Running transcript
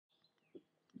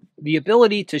The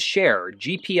ability to share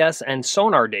GPS and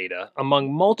sonar data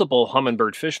among multiple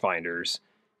Humminbird fish finders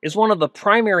is one of the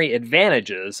primary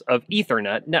advantages of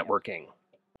Ethernet networking.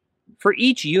 For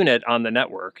each unit on the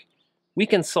network, we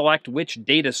can select which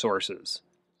data sources,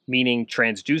 meaning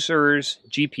transducers,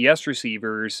 GPS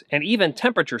receivers, and even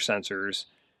temperature sensors,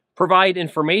 provide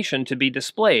information to be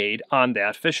displayed on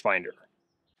that fish finder.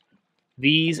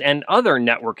 These and other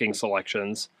networking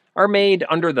selections are made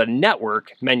under the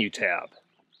Network menu tab.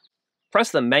 Press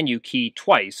the menu key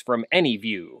twice from any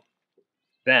view.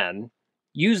 Then,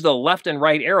 use the left and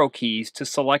right arrow keys to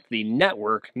select the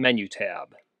Network menu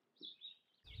tab.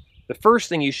 The first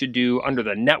thing you should do under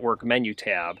the Network menu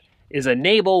tab is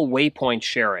enable waypoint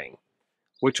sharing,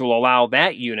 which will allow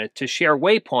that unit to share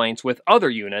waypoints with other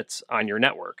units on your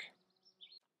network.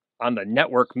 On the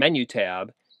Network menu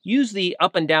tab, use the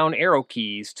up and down arrow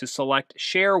keys to select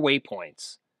Share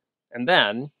Waypoints, and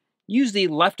then use the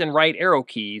left and right arrow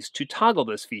keys to toggle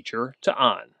this feature to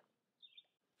on.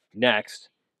 Next,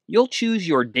 you'll choose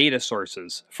your data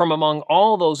sources from among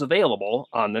all those available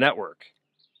on the network.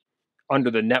 Under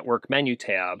the Network menu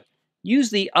tab,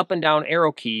 use the up and down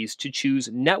arrow keys to choose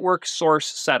Network Source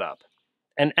Setup,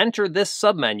 and enter this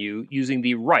submenu using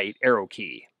the right arrow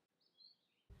key.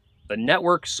 The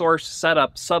Network Source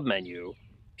Setup submenu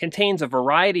contains a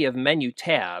variety of menu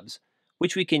tabs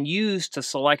which we can use to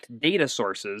select data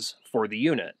sources for the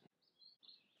unit.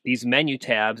 These menu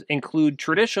tabs include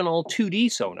traditional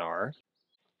 2D sonar,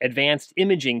 advanced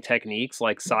imaging techniques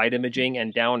like side imaging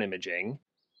and down imaging,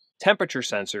 temperature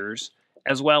sensors,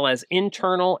 as well as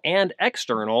internal and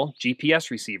external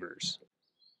GPS receivers.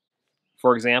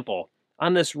 For example,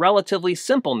 on this relatively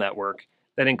simple network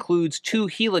that includes 2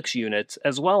 HELIX units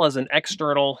as well as an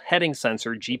external heading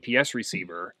sensor GPS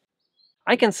receiver,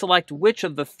 I can select which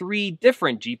of the 3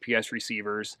 different GPS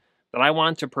receivers that I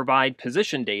want to provide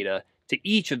position data to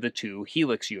each of the 2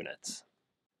 HELIX units.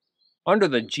 Under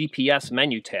the GPS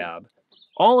menu tab,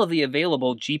 all of the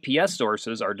available GPS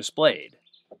sources are displayed.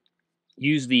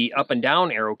 Use the up and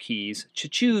down arrow keys to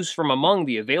choose from among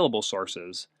the available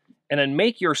sources, and then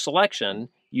make your selection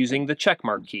using the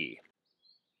checkmark key.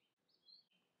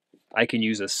 I can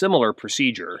use a similar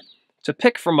procedure to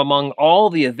pick from among all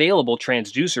the available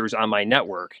transducers on my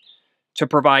network to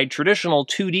provide traditional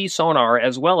 2D sonar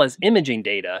as well as imaging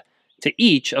data to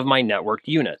each of my networked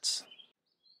units.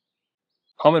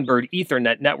 Humminbird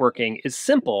Ethernet networking is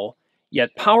simple,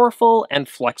 yet powerful and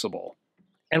flexible,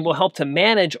 and will help to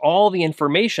manage all the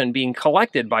information being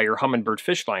collected by your Humminbird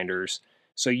fish finders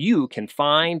so you can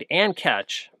find and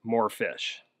catch more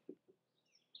fish.